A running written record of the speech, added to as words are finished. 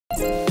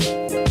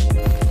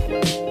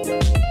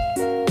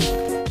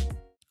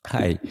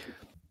Hi.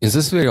 In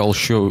this video,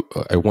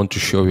 I want to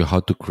show you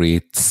how to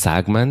create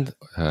segment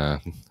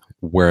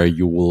where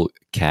you will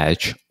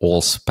catch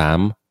all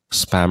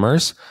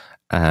spammers,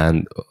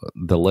 and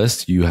the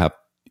list you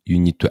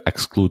need to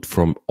exclude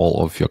from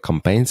all of your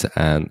campaigns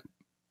and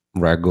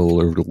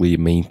regularly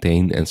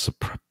maintain and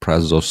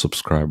suppress those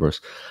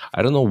subscribers.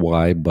 I don't know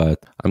why,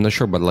 but I'm not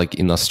sure, but like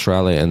in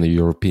Australia and the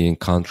European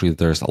countries,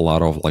 there's a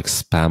lot of like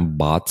spam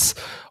bots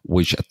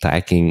which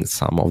attacking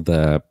some of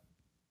the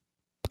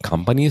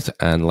companies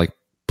and like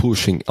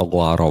pushing a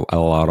lot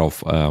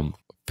of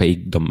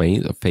fake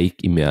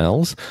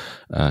emails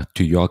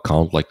to your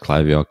account, like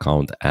Klaviyo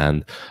account.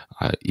 And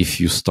if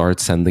you start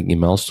sending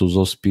emails to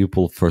those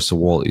people, first of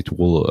all, it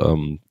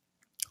will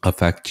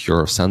affect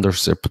your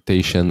sender's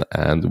reputation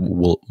and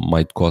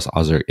might cause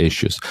other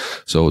issues.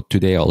 So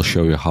today I'll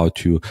show you how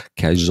to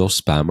catch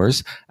those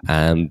spammers,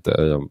 and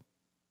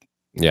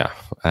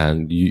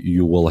and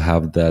you will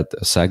have that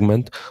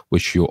segment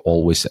which you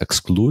always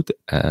exclude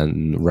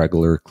and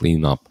regular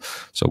clean up.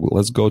 So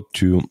let's go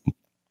to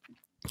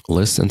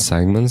lists and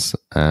segments,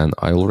 and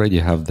I already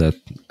have that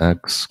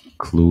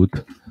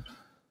exclude.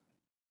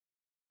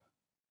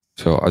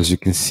 So as you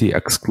can see,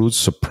 exclude,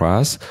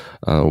 suppress.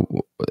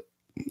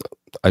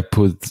 I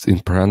put in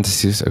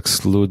parentheses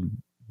exclude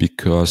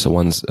because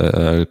once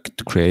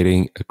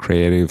creating a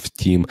creative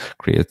team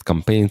create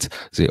campaigns,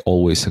 they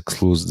always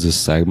exclude this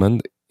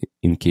segment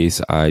in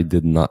case I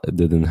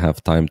didn't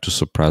have time to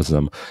suppress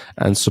them.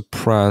 And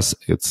suppress,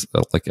 it's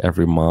like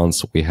every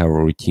month we have a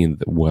routine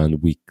when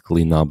we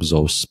clean up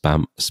those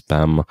spam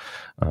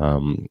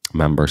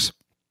members.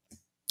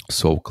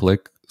 So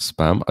click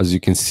spam. As you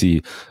can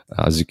see,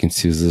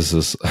 this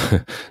is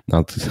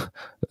not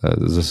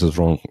this is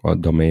wrong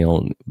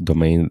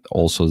domain.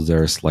 Also,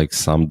 there's like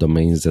some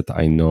domains that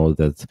I know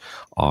that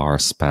are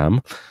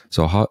spam.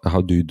 So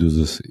how do you do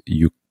this?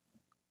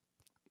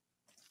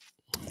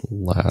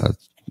 Let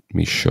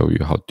me show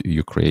you how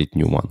you create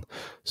new one.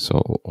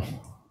 So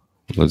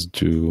let's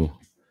do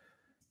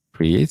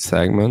create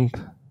segment.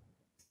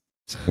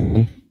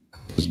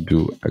 Let's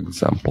do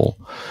example.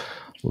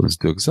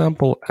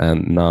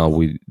 And now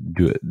we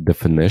do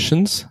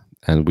definitions,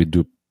 and we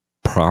do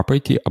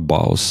property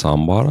about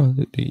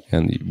somebody,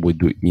 and we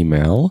do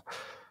email,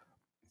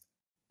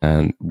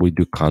 and we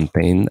do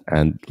contain.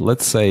 And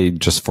let's say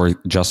just for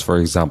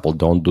example,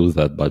 don't do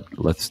that, but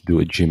let's do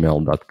a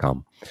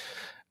gmail.com.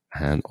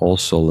 And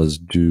also let's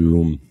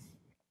do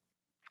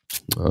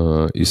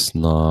is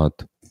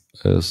not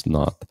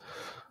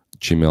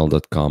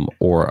gmail.com,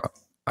 or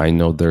I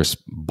know there's a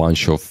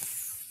bunch of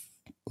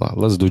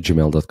let's do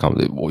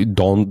gmail.com.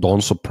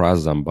 Don't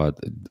suppress them, but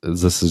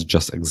this is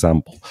just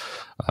example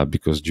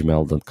because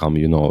gmail.com,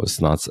 it's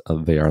not,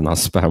 they are not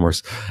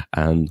spammers.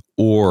 And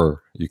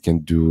or you can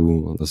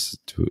do, let's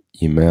do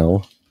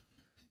email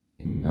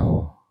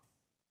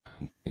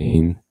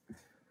contain.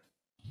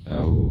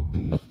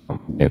 And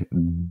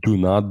do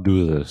not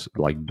do this,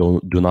 like do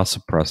not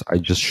suppress. I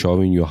just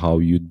showing you how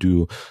you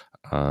do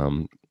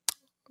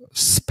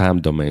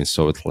spam domains.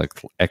 So it's like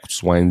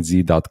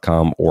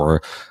xynz.com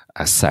or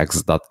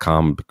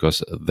sex.com,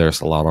 because there's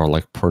a lot of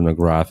like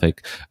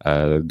pornographic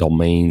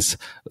domains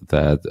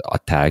that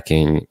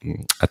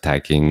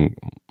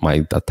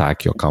might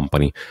attack your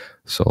company.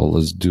 So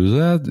let's do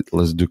that.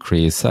 Let's do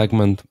create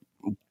segment.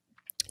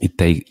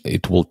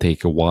 It will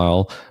take a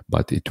while,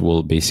 but it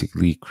will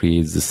basically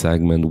create the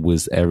segment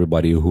with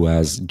everybody who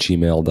has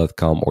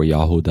gmail.com or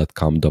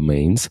yahoo.com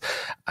domains,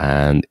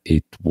 and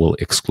it will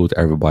exclude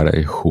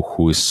everybody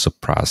who is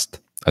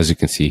suppressed. As you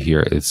can see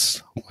here,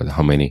 it's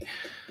how many?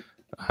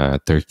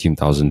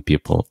 13,000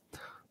 people.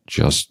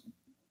 Just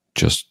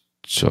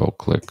so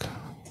click.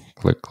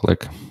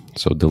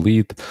 So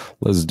delete.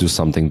 Let's do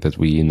something that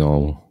we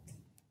know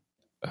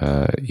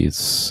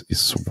is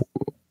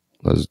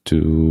let's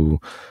do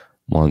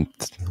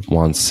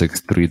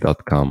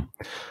 163.com.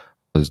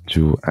 Let's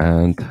do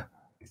and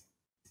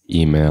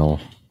email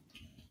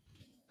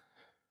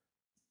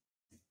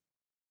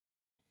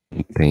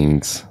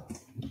contains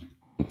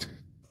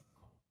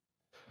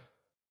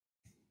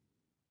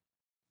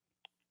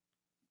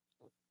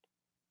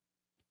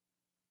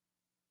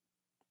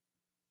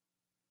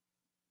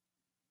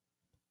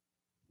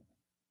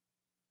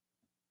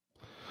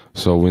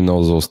So we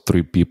know those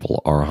three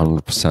people are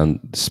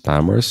 100%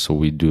 spammers. So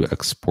we do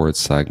export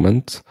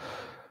segment,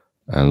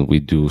 and we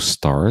do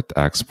start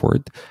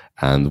export,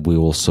 and we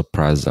will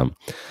suppress them.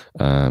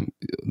 The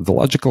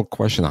logical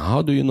question: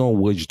 how do you know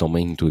which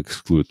domain to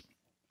exclude?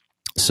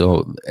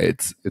 So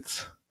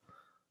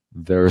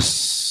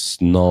there's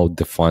no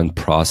defined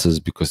process,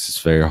 because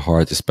it's very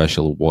hard,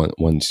 especially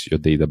once your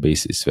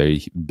database is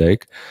very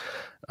big.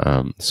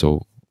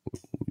 So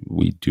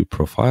we do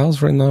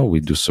profiles right now, we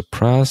do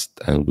suppressed,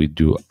 and we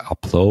do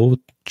upload,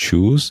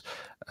 choose,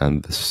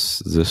 and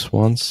this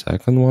one,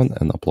 second one,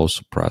 and upload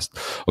suppressed.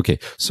 Okay,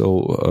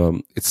 so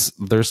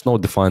there's no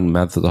defined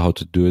method how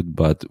to do it,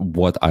 but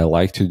what I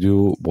like to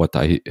do, what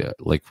I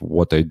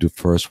do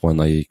first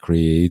when I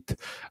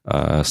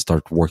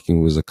start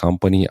working with a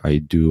company, I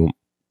do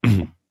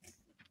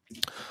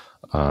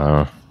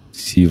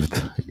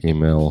received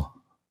email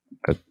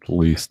at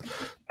least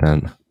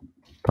 10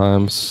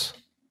 times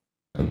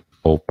and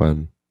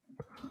open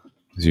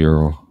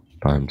 0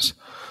 times.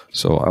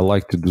 So I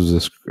like to do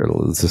this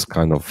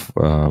kind of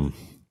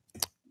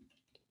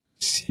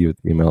received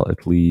email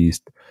at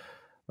least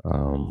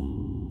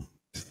 10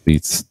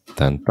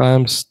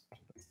 times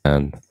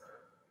and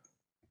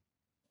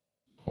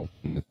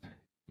open it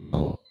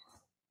email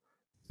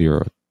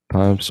 0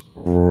 times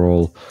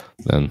overall,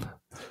 then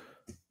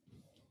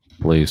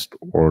placed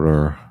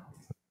order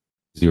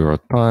 0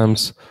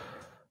 times,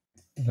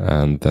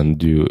 and then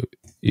do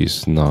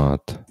is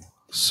not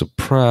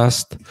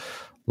suppressed.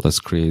 Let's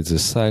create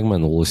this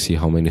segment. We'll see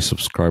how many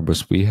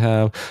subscribers we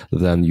have.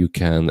 Then you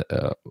can,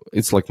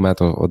 it's like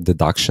method of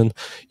deduction.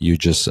 You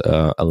just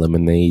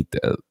eliminate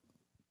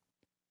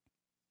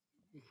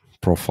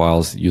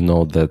profiles,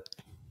 that,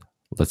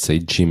 let's say,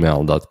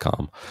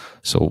 gmail.com.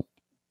 So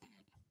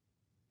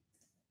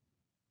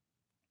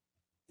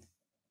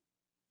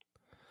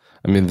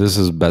I mean, this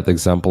is a bad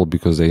example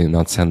because they're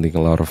not sending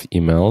a lot of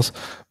emails,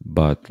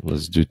 but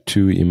let's do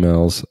 2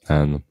 emails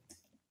and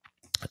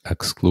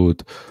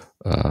exclude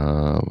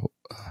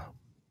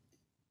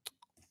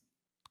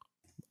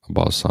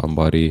about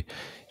somebody.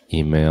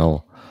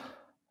 Email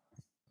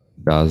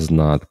does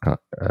not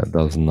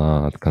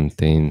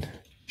contain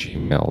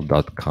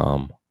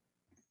gmail.com,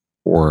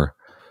 or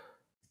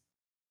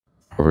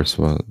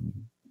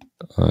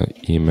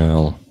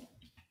email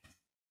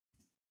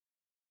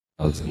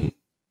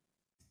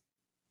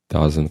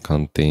doesn't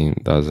contain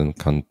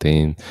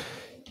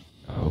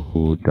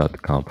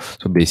yahoo.com.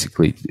 So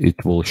basically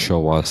it will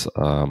show us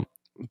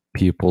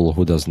people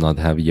who does not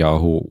have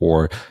Yahoo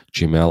or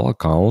Gmail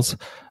accounts,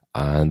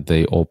 and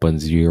they open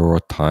 0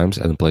 times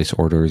and place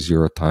order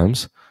 0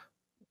 times,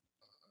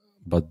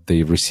 but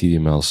they receive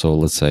email. So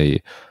let's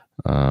say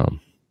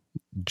gmail.com,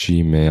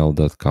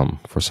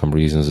 for some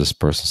reason this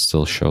person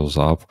still shows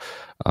up,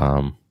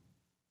 and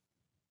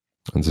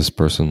this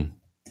person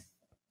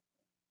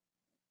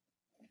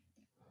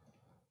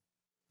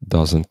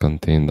doesn't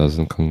contain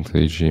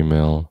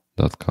gmail.com,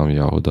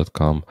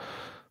 yahoo.com.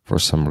 For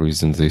some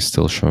reason they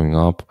still showing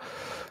up.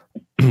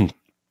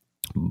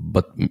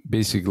 But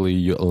basically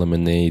you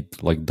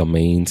eliminate like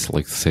domains,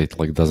 like say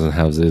like doesn't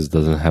have this,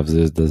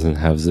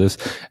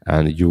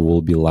 and you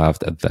will be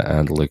left at the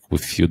end like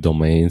with few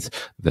domains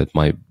that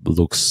might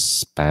look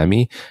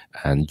spammy,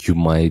 and you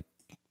might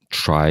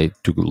try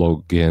to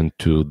log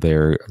into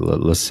their,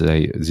 let's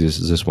say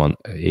this one,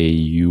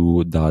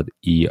 au.ey.com.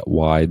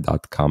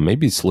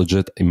 Maybe it's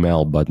legit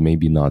email, but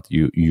maybe not.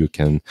 You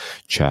can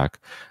check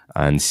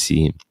and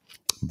see.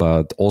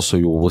 But also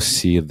you will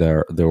see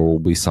there will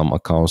be some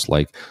accounts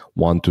like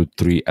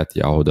 123 at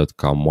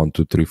yahoo.com,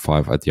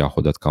 1235 at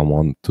yahoo.com,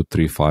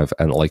 1235,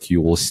 and like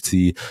you will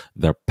see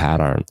their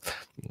pattern.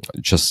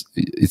 Just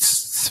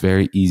it's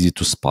very easy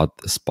to spot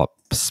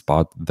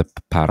the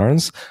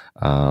patterns.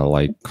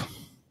 Like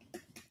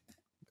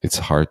it's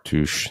hard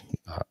to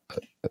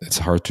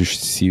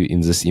see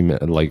in this email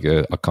like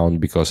account,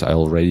 because I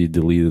already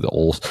deleted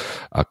all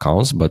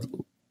accounts. But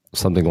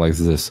something like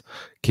this,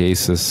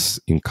 cases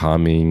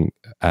incoming,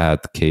 add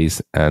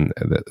case, and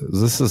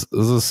this is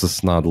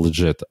not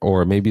legit,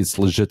 or maybe it's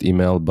legit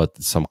email but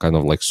some kind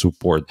of like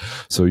support.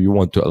 So you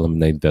want to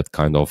eliminate that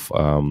kind of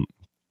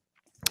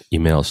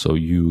email. So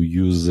you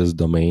use this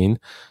domain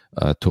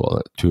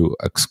to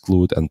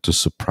exclude and to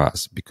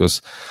suppress,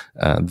 because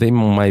they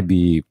might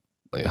be,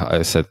 like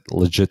I said,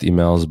 legit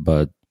emails,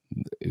 but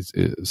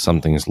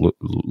something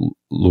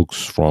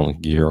looks wrong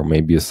here, or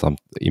maybe some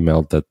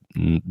email that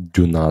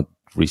do not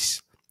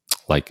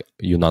like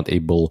you're not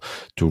able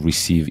to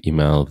receive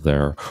email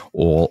there.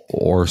 Or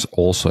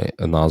also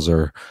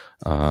another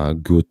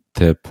good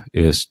tip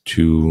is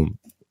to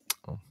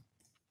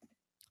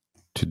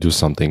do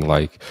something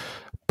like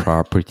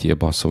property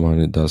about someone.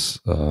 It does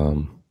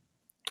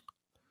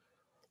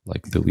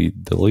like delete,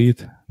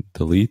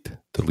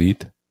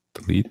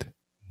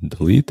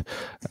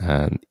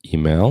 and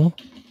email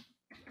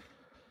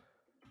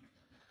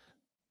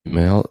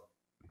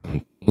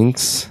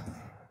contains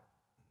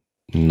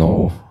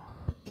no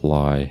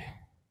reply,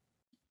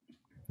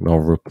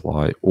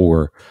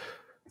 or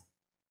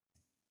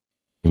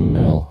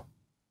email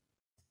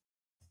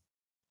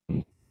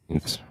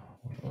contains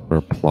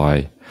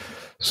reply.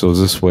 So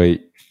this way,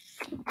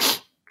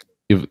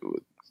 if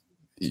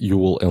you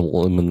will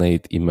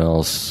eliminate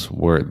emails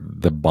where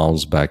the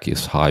bounce back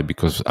is high,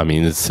 because I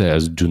mean it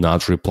says do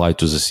not reply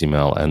to this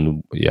email,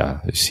 and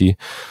yeah, you see,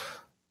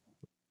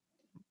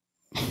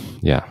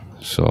 yeah,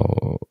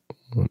 so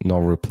no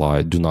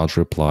reply, do not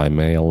reply,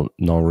 mail,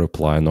 no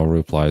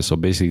reply. So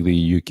basically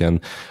you can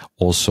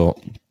also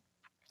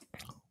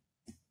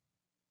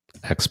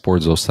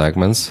export those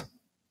segments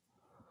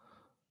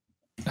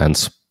and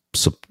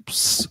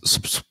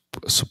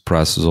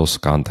suppress those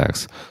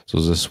contacts. So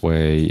this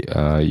way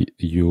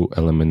you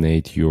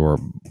eliminate your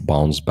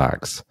bounce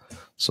backs.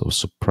 So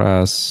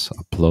suppress,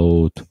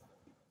 upload,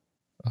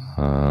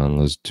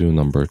 let's do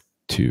number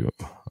 2.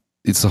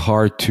 It's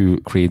hard to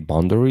create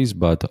boundaries,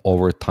 but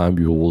over time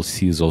you will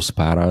see those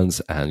patterns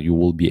and you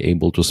will be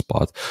able to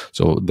spot.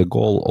 So the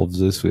goal of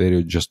this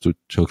video just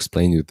to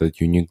explain you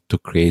that you need to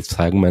create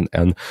segment,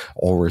 and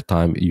over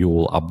time you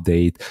will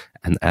update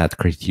and add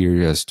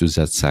criteria to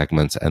that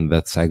segment, and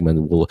that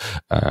segment will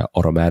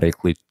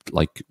automatically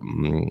like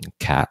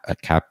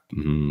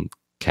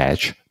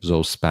catch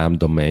those spam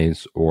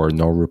domains or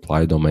no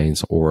reply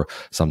domains or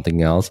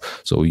something else,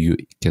 so you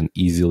can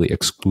easily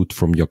exclude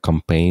from your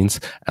campaigns,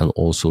 and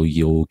also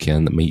you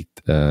can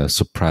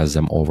suppress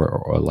them over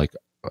or like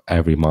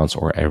every month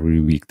or every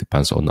week,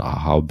 depends on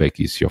how big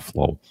is your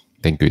flow.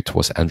 Thank you. It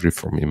was Andrew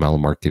from Email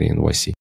Marketing NYC.